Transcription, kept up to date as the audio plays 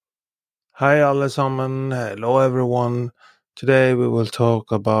Hi allesammen, hello everyone. Today we will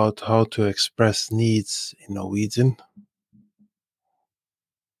talk about how to express needs in Norwegian.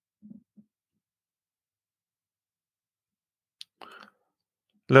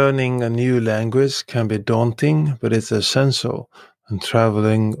 Learning a new language can be daunting, but it's essential when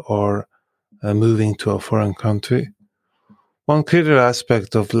traveling or moving to a foreign country. One critical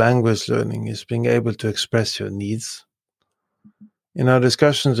aspect of language learning is being able to express your needs. In our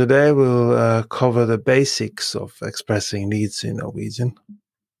discussion today, we'll cover the basics of expressing needs in Norwegian.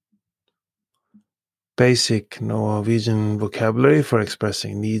 Basic Norwegian vocabulary for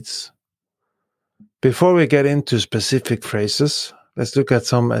expressing needs. Before we get into specific phrases, let's look at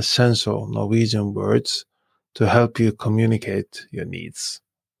some essential Norwegian words to help you communicate your needs.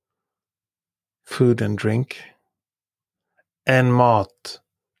 Food and drink. En mat,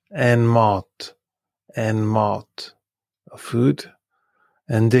 en mat, en mat. Food.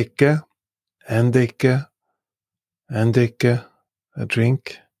 En drikke, en drikke, en drikke. A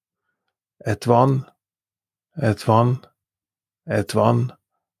drink. Et vann, et vann, et vann.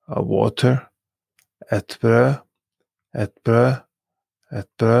 A water. Et brød, et brød, et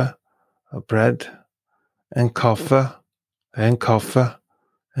brød. A bread. En kaffe, en kaffe,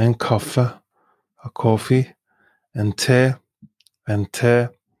 en kaffe. A coffee. En te, en te,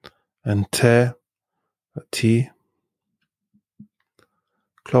 en te. A tea.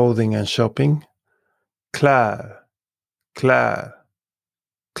 Clothing and shopping. Klær, klær,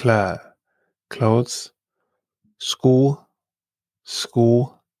 klær. Clothes. Sko,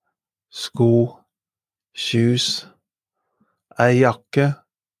 sko, sko. Shoes. Ei jakke,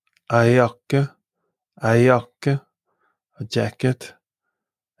 ei jakke, ei jakke. A jacket.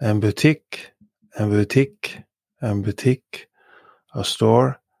 En butikk, en butikk, en butikk. A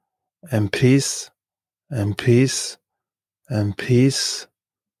store. En pris, en pris, en pris.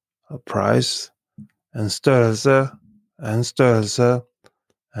 A price. En størrelse, en størrelse,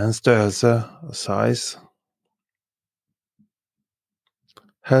 en størrelse. A size.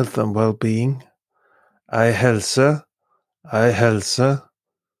 Health and well-being. Ei helse, ei helse,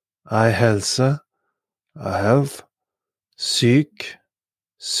 ei helse. A health. Syk,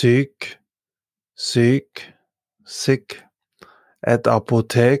 syk, syk, sick. Et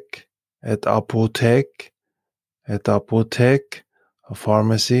apotek, et apotek, et apotek. A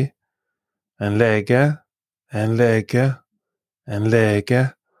pharmacy. En lege, en lege, en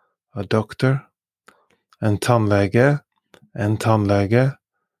lege. A doctor. En tannlege, en tannlege,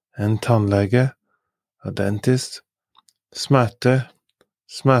 en tannlege. A dentist. Smerte,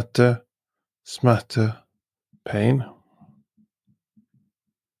 smerte, smerte. Pain.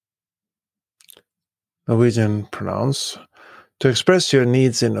 Norwegian pronouns. To express your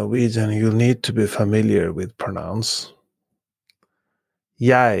needs in Norwegian, you'll need to be familiar with pronouns.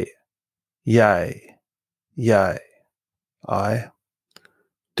 Jeg, jeg, jeg. I.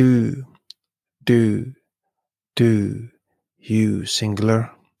 Du, du, du. You,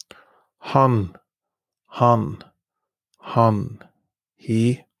 singular. Han, han, han.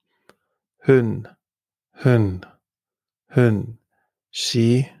 He. Hun, hun, hun.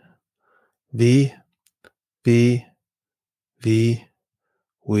 She. Vi, vi, vi.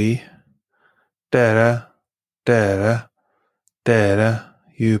 We. Dere, dere, dere.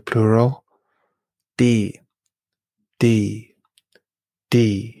 You, plural. De, de,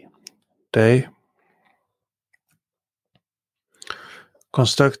 de. They.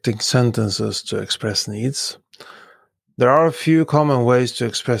 Constructing sentences to express needs. There are a few common ways to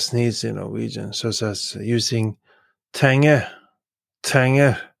express needs in Norwegian, such as using trenger,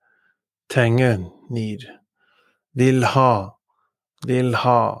 trenger, trenger, need. Vil ha, vil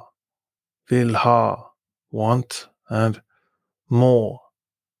ha, vil ha, want, and må,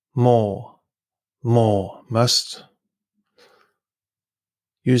 må, must.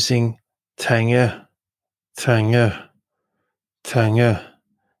 Using trenger, trenger, trenger,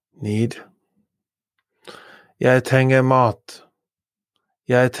 need. Jeg trenger mat.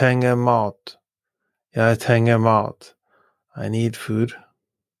 Jeg trenger mat. Jeg trenger mat. I need food.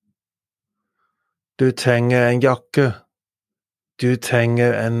 Du trenger en jakke. Du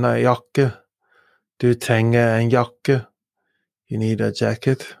trenger en jakke. Du trenger en jakke. You need a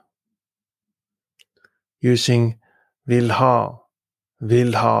jacket. Using vil ha,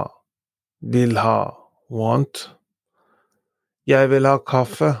 vil ha, vil ha, want. Jeg vil ha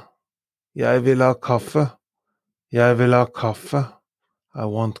kaffe. Jeg vil ha kaffe. Jeg vil ha kaffe. I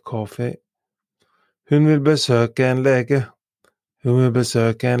want coffee. Hun vil besøke en lege. Hun vil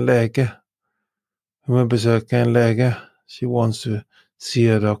besøke en lege. Hun vil besøke en lege. She wants to see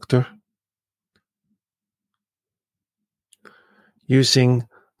a doctor. Using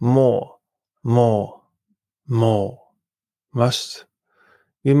må, må, must.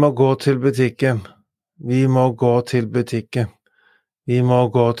 Vi må gå til butikken. Vi må gå til butikken. Vi må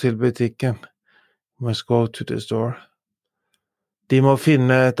gå til butikken. Must go to the store. De må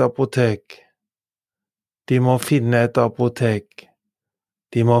finne et apotek. De må finne et apotek.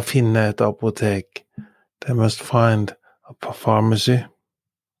 De må finne et apotek. They must find a pharmacy.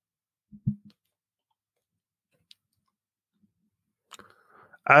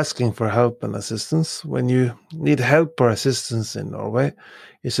 Asking for help and assistance. When you need help or assistance in Norway,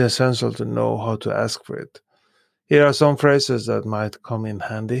 it's essential to know how to ask for it. Here are some phrases that might come in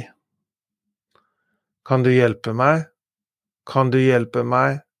handy. Kan du hjelpe meg? Kan du hjelpe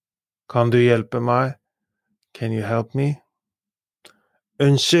meg? Kan du hjelpe meg? Can you help me?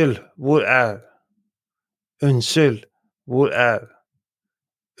 Unnskyld, hvor er? Unnskyld, hvor er?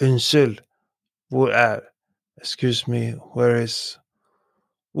 Unnskyld, hvor er? Excuse me, where is?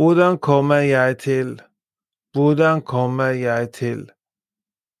 Hvordan kommer jeg til? Hvordan kommer jeg til?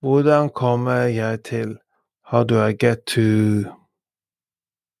 Hvordan kommer jeg til? How do I get to?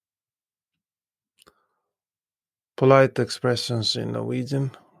 Polite expressions in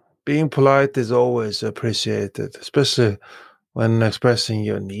Norwegian. Being polite is always appreciated, especially when expressing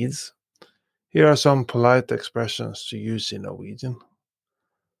your needs. Here are some polite expressions to use in Norwegian.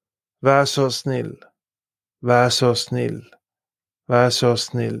 Vær så snill. Vær så snill. Vær så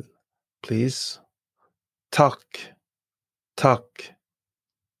snill. Please. Takk. Takk.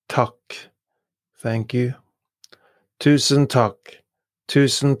 Takk. Thank you. Tusen takk.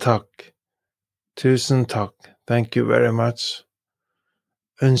 Tusen takk. Tusen takk. Thank you very much.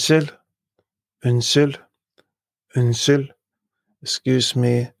 Unnskyld. Unnskyld. Unnskyld. Excuse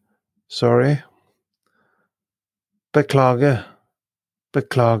me. Sorry. Beklage.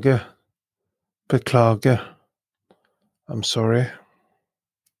 Beklage. Beklage. I'm sorry.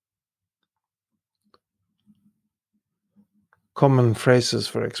 Common phrases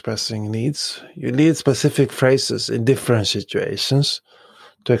for expressing needs. You need specific phrases in different situations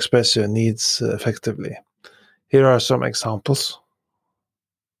to express your needs effectively. Here are some examples.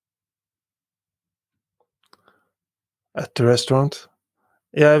 At the restaurant.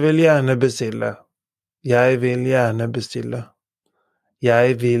 Jeg vil gjerne bestille. Jeg vil gjerne bestille.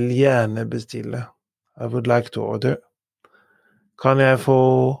 Jeg vil gjerne bestille. I would like to order. Kan jeg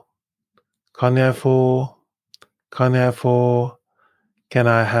få? Kan jeg få? Kan jeg få? Can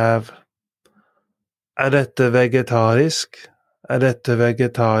I have? Er dette vegetarisk? Er dette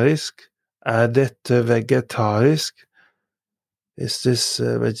vegetarisk? Er dette vegetarisk? Is this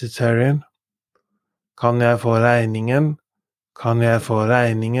vegetarian? Kan jeg få regningen? Kan jeg få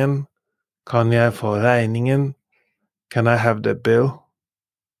regningen? Kan jeg få regningen? Can I have the bill?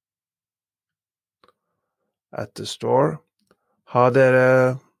 At the store. Har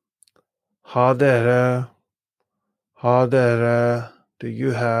dere? Har dere? Har dere? Do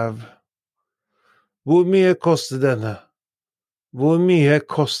you have? Hvor mye koster denne? Hvor mye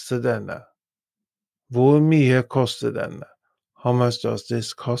koster denne? Hvor mye koster denne? How much does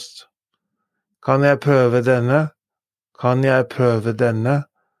this cost? Kan jeg prøve denne? Kan jeg prøve denne?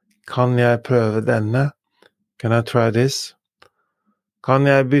 Kan jeg prøve denne? Can I try this? Kan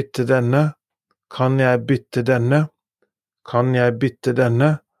jeg bytte denne? Kan jeg bytte denne? Kan jeg bytte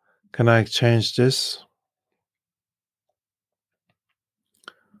denne? Can I exchange this?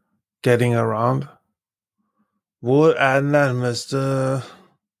 Getting around. Hvor er nærmeste?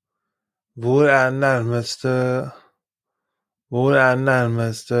 Hvor er nærmeste? Hvor er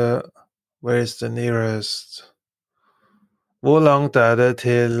nærmeste? Where is the nearest? Hvor langt er det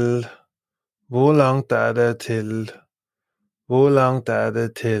til? Hvor langt er det til? Hvor langt er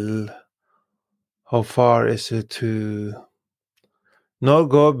det til? How far is it to? Når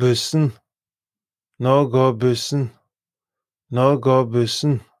går bussen? Når går bussen? Når går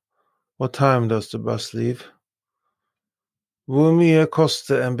bussen? What time does the bus leave? Hvor mye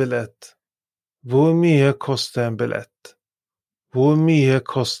koster en billett? Hvor mye koster en billett? Hvor mye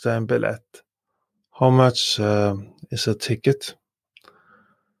koster en billett? How much is a ticket?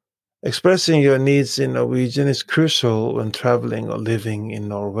 Expressing your needs in Norwegian is crucial when traveling or living in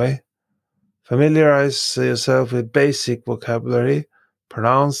Norway. Familiarize yourself with basic vocabulary,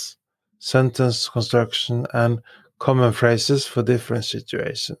 pronounce, sentence construction, and common phrases for different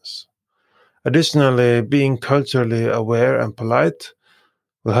situations. Additionally, being culturally aware and polite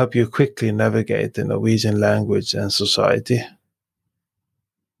will help you quickly navigate the Norwegian language and society.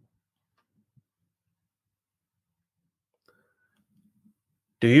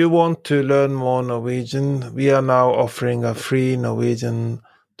 Do you want to learn more Norwegian? We are now offering a free Norwegian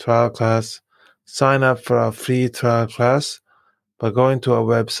trial class. Sign up for our free trial class by going to our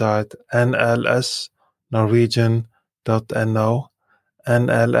website nlsnorwegian.no,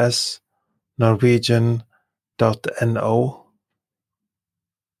 nlsnorwegian.no.